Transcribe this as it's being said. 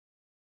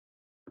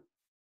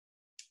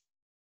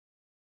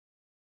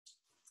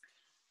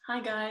Hi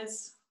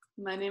guys,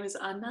 my name is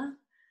Anna.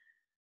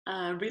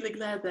 I'm really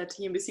glad that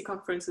EMBC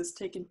conference is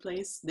taking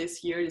place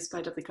this year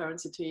despite of the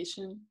current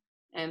situation.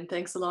 And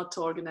thanks a lot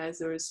to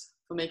organizers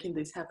for making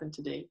this happen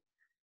today.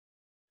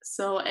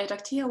 So at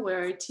Aktiia,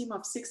 we're a team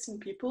of 16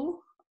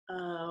 people.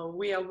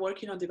 We are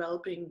working on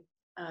developing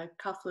a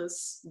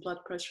cuffless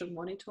blood pressure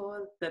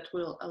monitor that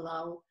will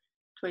allow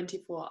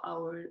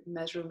 24-hour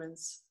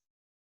measurements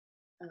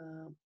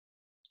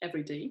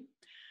every day.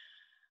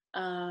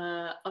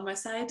 On my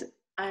side,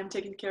 I'm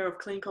taking care of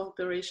clinical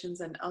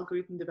operations and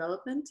algorithm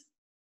development.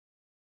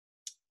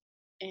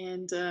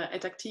 And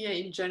at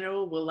Aktiia in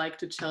general, we like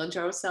to challenge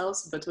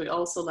ourselves, but we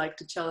also like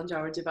to challenge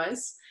our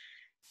device.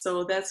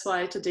 So that's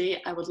why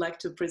today I would like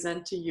to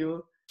present to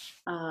you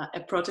a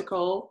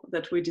protocol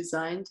that we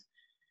designed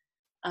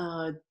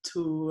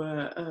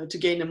to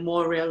gain a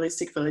more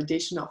realistic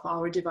validation of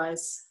our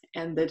device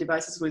and the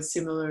devices with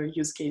similar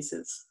use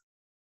cases.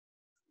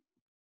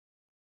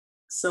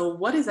 So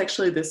what is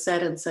actually the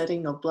set and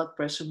setting of blood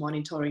pressure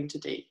monitoring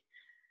today?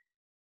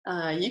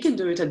 You can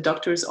do it at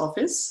doctor's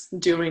office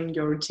during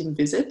your routine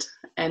visit.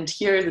 And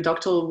here the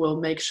doctor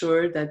will make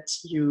sure that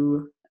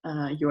you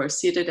are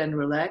seated and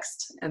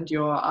relaxed and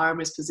your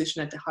arm is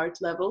positioned at the heart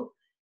level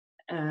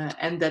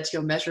and that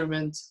your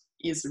measurement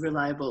is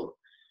reliable.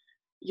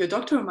 Your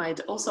doctor might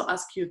also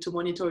ask you to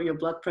monitor your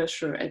blood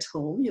pressure at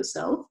home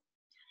yourself,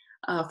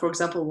 for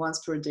example, once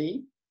per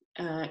day.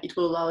 It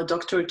will allow a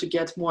doctor to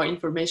get more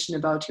information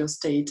about your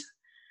state.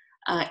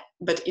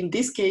 But in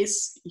this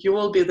case, you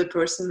will be the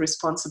person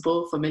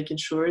responsible for making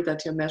sure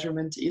that your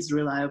measurement is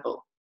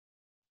reliable.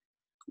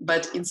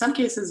 But in some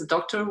cases, the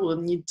doctor will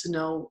need to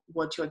know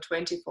what your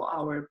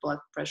 24-hour blood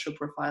pressure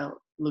profile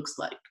looks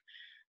like.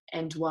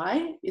 And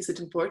why is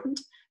it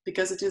important?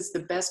 Because it is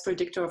the best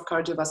predictor of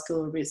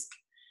cardiovascular risk.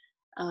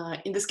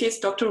 In this case,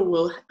 doctor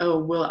will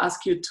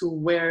ask you to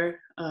wear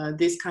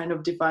this kind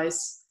of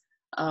device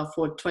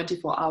for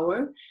 24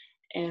 hours,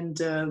 and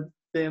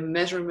the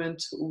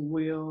measurement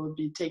will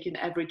be taken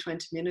every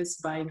 20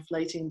 minutes by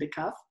inflating the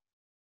cuff.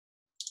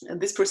 And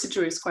this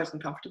procedure is quite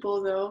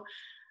uncomfortable though,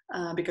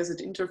 because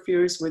it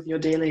interferes with your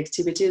daily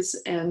activities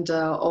and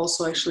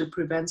also actually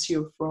prevents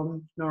you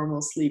from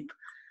normal sleep.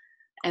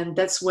 And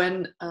that's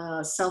when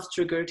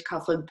self-triggered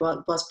cuffless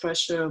blood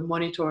pressure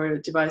monitor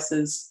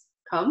devices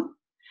come.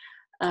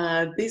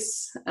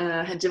 These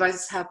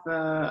devices have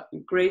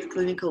great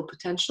clinical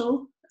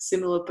potential,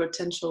 similar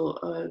potential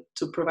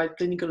to provide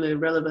clinically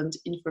relevant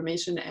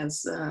information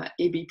as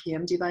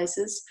ABPM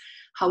devices.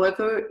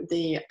 However,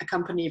 they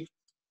accompany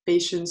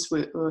patients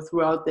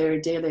throughout their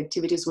daily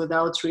activities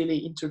without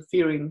really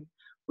interfering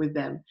with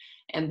them.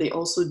 And they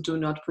also do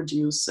not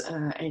produce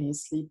any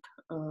sleep.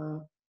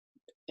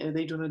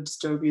 They do not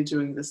disturb you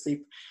during the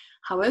sleep.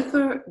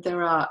 However,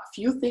 there are a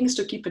few things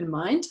to keep in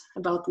mind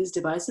about these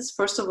devices.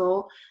 First of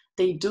all,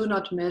 they do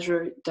not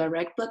measure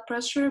direct blood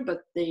pressure,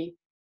 but they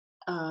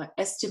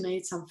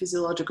estimate some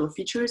physiological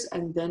features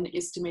and then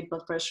estimate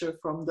blood pressure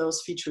from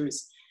those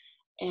features.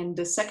 And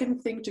the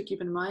second thing to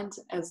keep in mind,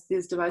 as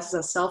these devices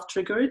are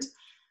self-triggered,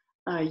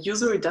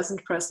 usually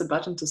doesn't press the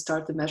button to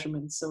start the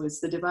measurement. So it's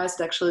the device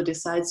that actually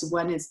decides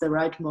when it's the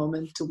right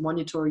moment to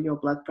monitor your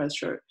blood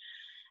pressure.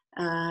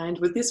 And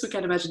with this, we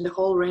can imagine the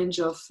whole range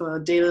of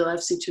daily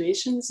life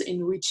situations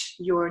in which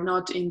you are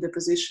not in the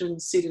position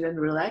seated and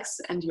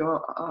relaxed and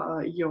your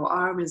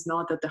arm is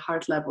not at the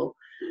heart level.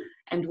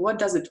 And what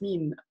does it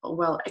mean?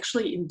 Well,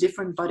 actually in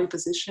different body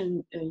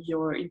position,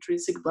 your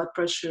intrinsic blood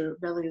pressure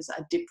values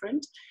are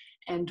different.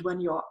 And when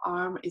your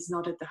arm is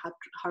not at the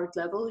heart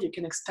level, you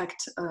can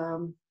expect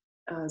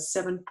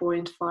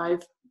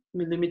 7.5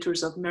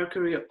 millimeters of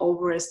mercury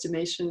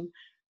overestimation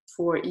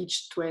for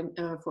each 10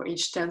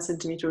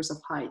 centimeters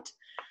of height.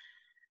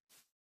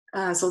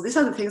 So these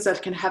are the things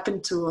that can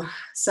happen to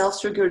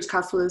self-triggered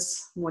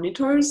cuffless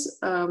monitors.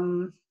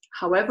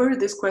 However,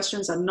 these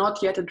questions are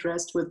not yet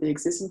addressed with the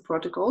existing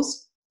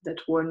protocols that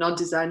were not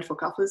designed for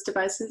cuffless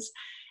devices.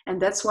 And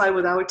that's why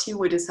with our team,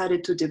 we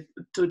decided to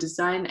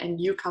design a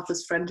new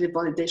cuffless-friendly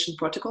validation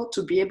protocol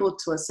to be able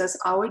to assess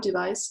our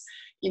device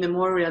in a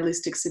more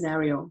realistic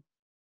scenario.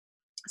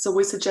 So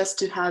we suggest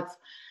to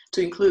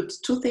include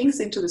two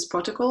things into this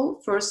protocol.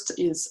 First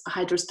is a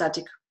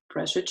hydrostatic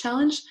pressure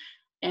challenge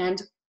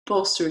and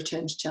posture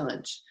change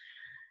challenge.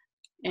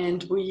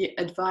 And we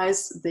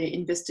advise the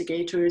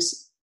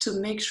investigators to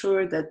make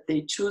sure that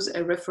they choose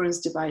a reference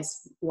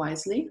device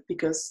wisely,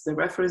 because the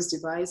reference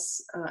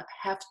device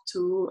have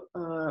to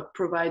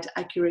provide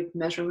accurate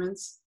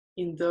measurements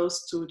in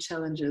those two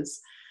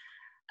challenges.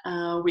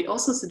 We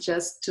also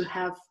suggest to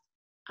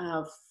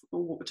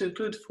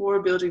include 4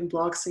 building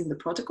blocks in the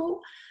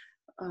protocol,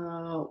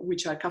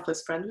 which are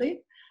cuffless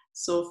friendly.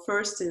 So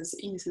first is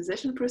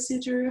initialization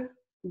procedure,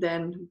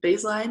 then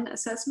baseline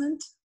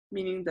assessment,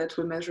 meaning that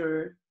we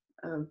measure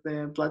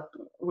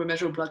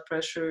blood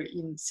pressure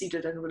in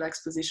seated and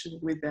relaxed position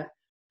with the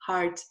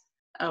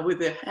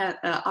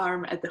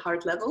arm at the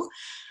heart level.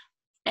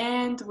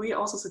 And we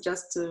also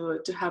suggest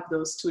to have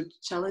those two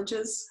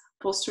challenges,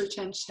 posture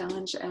change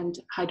challenge and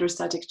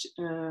hydrostatic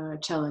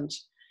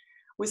challenge.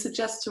 We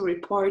suggest to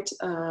report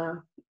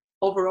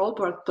overall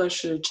blood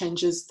pressure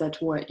changes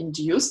that were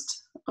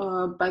induced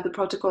by the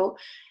protocol,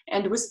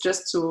 and we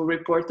suggest to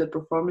report the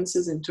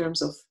performances in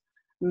terms of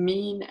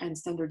mean and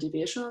standard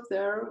deviation of the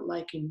error,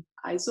 like in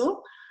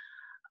ISO,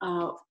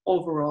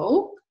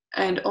 overall,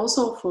 and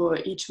also for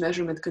each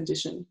measurement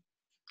condition.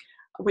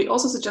 We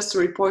also suggest to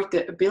report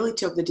the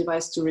ability of the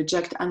device to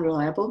reject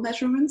unreliable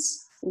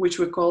measurements, which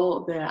we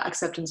call the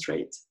acceptance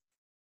rate.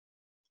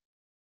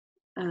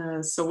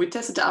 So we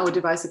tested our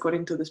device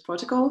according to this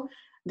protocol.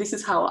 This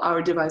is how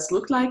our device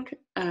looked like.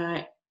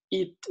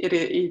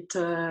 It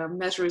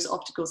measures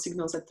optical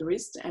signals at the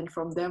wrist, and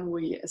from them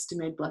we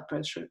estimate blood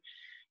pressure.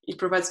 It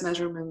provides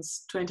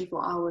measurements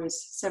 24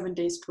 hours, 7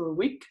 days per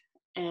week,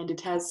 and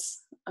it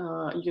has,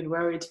 you can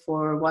wear it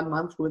for 1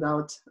 month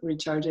without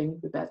recharging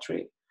the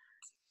battery.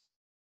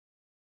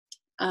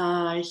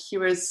 And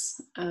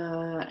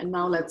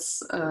now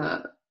let's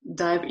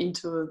dive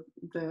into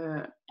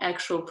the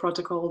actual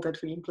protocol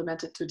that we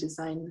implemented to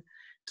design,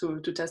 to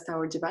test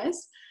our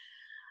device.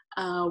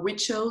 We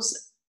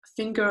chose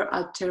finger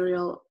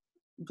arterial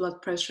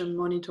blood pressure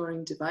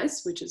monitoring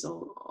device, which is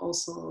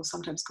also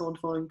sometimes called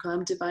volume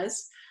clamp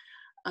device,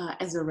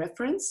 as a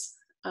reference.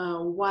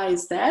 Why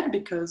is that?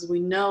 Because we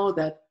know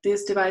that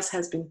this device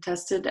has been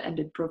tested and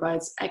it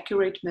provides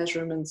accurate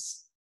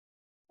measurements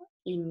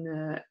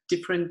in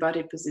different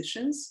body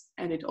positions,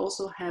 and it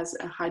also has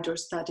a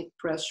hydrostatic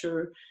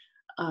pressure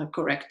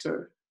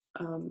corrector.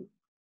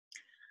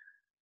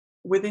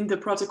 Within the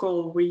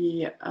protocol,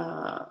 we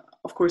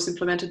of course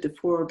implemented the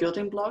 4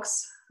 building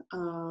blocks,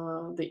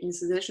 the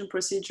incisation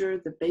procedure,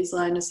 the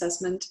baseline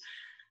assessment,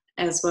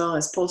 as well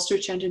as posture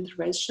change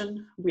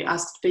intervention. We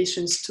asked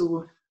patients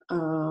to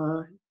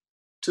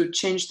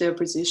change their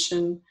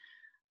position.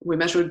 We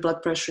measured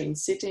blood pressure in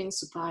sitting,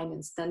 supine,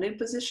 and standing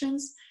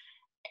positions.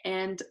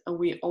 And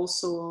we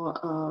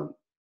also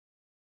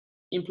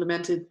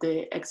implemented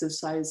the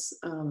exercise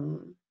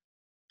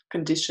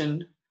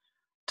condition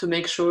to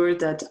make sure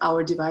that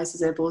our device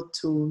is able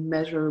to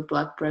measure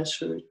blood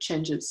pressure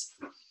changes.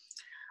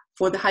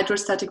 For the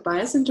hydrostatic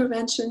bias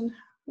intervention,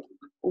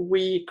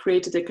 we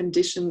created a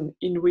condition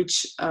in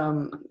which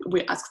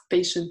we asked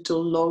patients to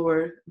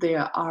lower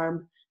their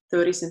arm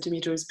 30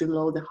 centimeters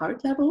below the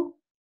heart level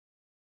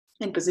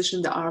and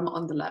position the arm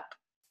on the lap.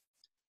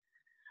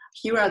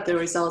 Here are the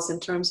results in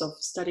terms of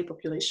study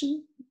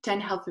population.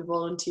 10 healthy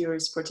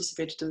volunteers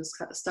participated in this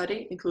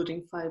study,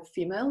 including 5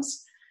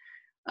 females.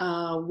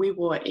 We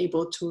were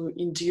able to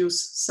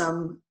induce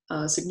some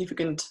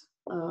significant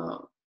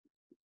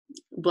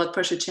blood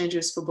pressure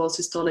changes for both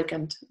systolic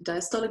and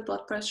diastolic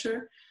blood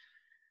pressure.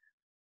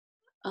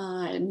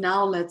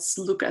 Now let's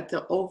look at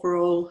the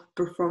overall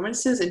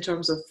performances in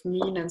terms of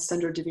mean and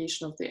standard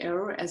deviation of the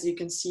error. As you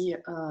can see,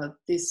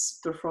 these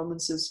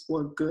performances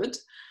were good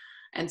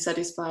and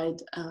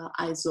satisfied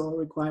ISO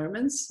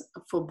requirements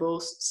for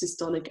both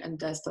systolic and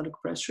diastolic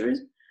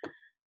pressures.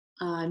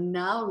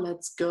 Now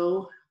let's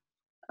go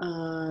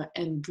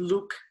and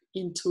look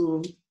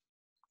into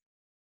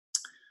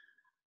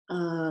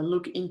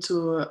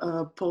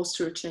a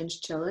posture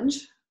change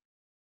challenge.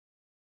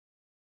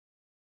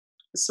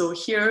 So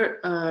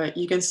here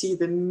you can see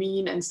the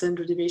mean and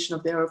standard deviation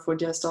of the error for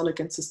diastolic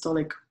and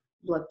systolic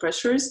blood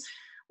pressures.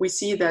 We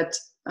see that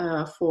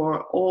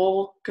for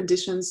all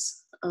conditions,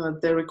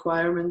 the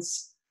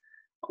requirements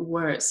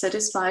were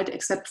satisfied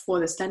except for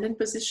the standing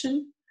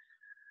position.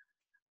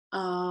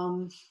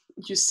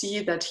 You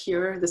see that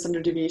here the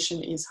standard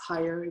deviation is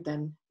higher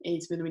than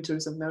 8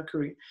 millimeters of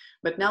mercury.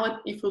 But now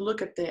if we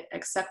look at the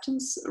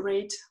acceptance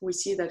rate, we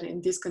see that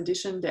in this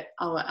condition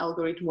our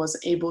algorithm was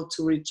able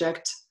to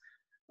reject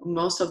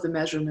most of the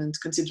measurements,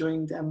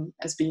 considering them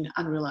as being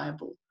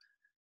unreliable,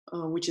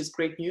 which is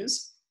great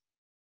news.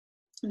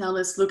 Now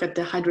let's look at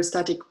the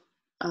hydrostatic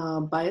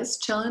bias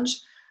challenge.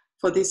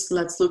 For this,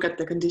 let's look at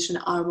the condition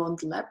arm on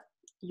the lap.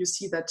 You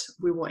see that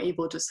we were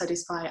able to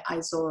satisfy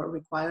ISO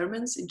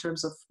requirements in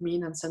terms of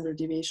mean and standard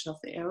deviation of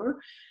the error.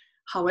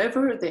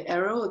 However, the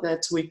error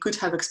that we could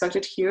have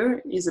expected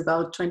here is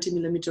about 20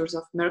 millimeters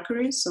of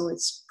mercury, so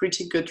it's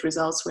pretty good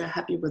results. We're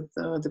happy with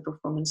the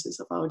performances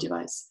of our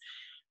device.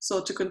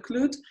 So to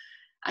conclude,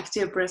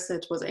 Aktiia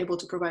Bracelet was able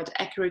to provide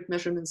accurate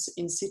measurements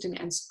in sitting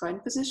and supine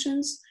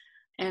positions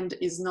and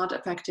is not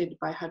affected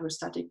by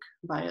hydrostatic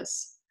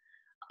bias.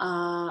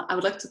 I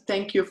would like to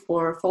thank you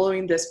for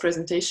following this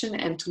presentation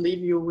and to leave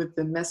you with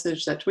the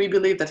message that we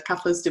believe that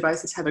cuffless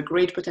devices have a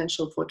great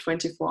potential for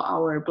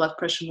 24-hour blood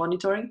pressure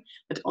monitoring,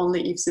 but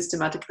only if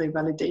systematically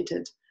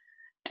validated.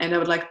 And I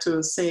would like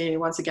to say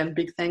once again,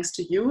 big thanks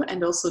to you,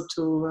 and also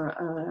to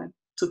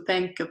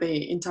thank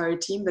the entire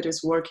team that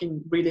is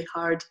working really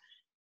hard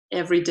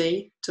every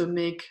day to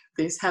make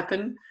this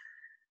happen.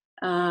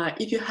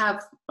 If you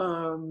have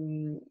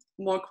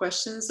more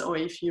questions, or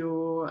if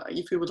you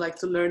would like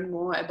to learn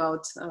more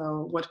about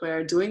what we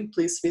are doing,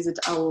 please visit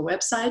our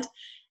website.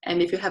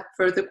 And if you have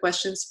further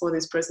questions for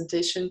this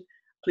presentation,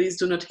 please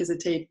do not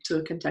hesitate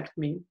to contact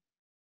me.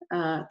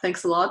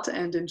 Thanks a lot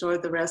and enjoy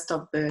the rest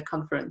of the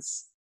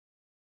conference.